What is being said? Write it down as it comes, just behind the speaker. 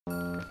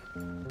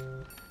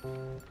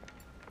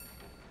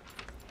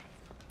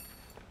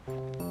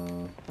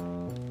Not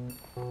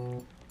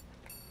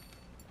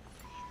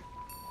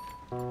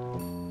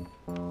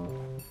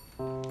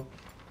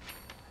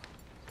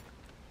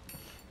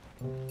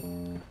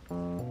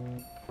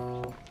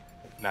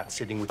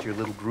sitting with your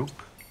little group?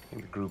 I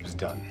think the group's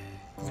done.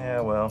 Yeah,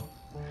 well,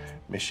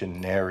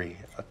 missionary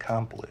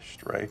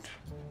accomplished, right?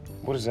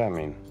 What does that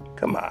mean?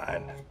 Come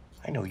on.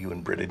 I know you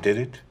and Britta did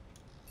it.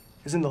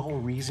 Isn't the whole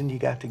reason you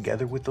got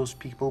together with those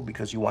people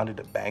because you wanted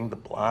to bang the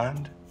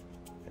blonde?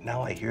 And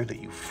now I hear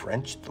that you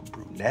Frenched the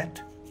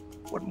brunette?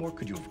 What more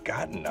could you have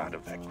gotten out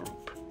of that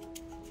group?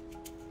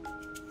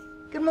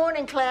 Good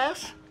morning,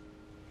 class.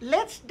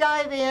 Let's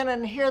dive in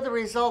and hear the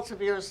results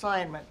of your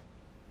assignment.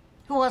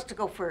 Who wants to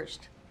go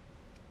first?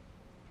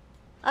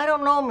 I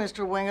don't know,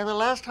 Mr. Winger. The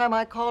last time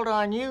I called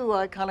on you,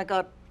 I kind of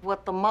got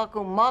what the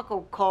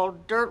Mako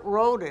called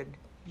dirt-roaded.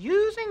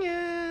 Using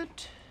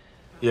it.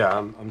 Yeah,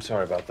 I'm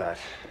sorry about that.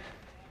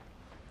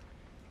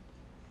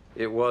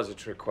 It was a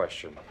trick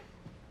question.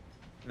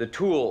 The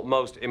tool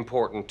most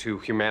important to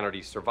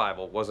humanity's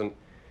survival wasn't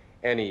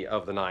any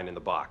of the 9 in the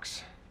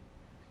box.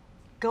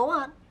 Go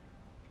on.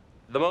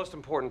 The most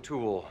important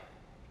tool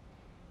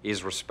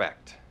is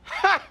respect.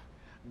 Ha!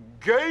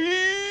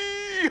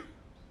 Gay!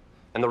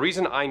 And the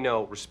reason I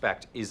know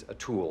respect is a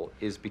tool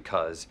is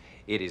because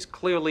it is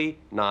clearly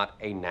not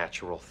a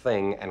natural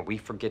thing, and we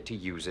forget to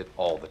use it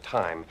all the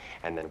time,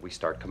 and then we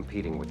start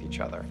competing with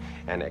each other,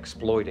 and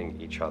exploiting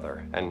each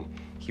other, and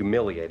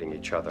humiliating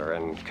each other,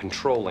 and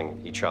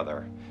controlling each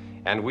other,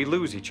 and we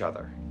lose each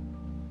other.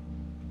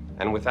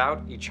 And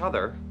without each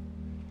other,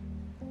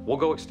 we'll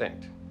go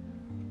extinct.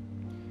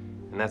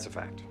 And that's a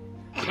fact.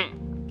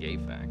 Gay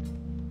fact.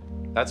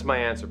 That's my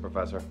answer,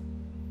 Professor.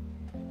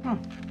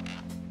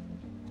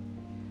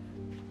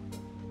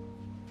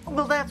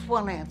 Well, that's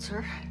one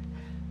answer.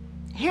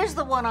 Here's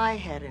the one I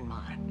had in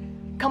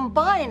mind.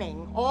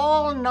 Combining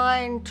all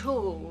 9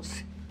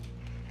 tools,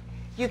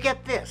 you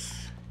get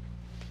this.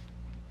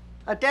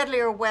 A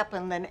deadlier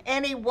weapon than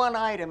any one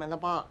item in the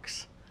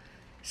box.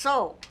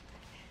 So,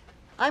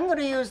 I'm going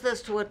to use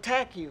this to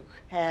attack you,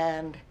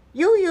 and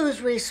you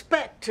use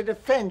respect to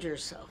defend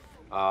yourself.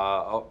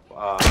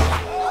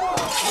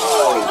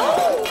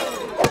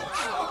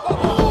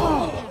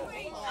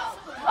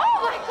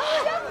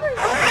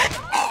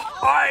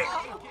 I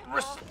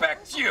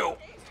respect you.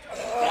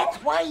 That's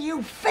why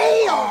you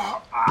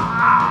fail.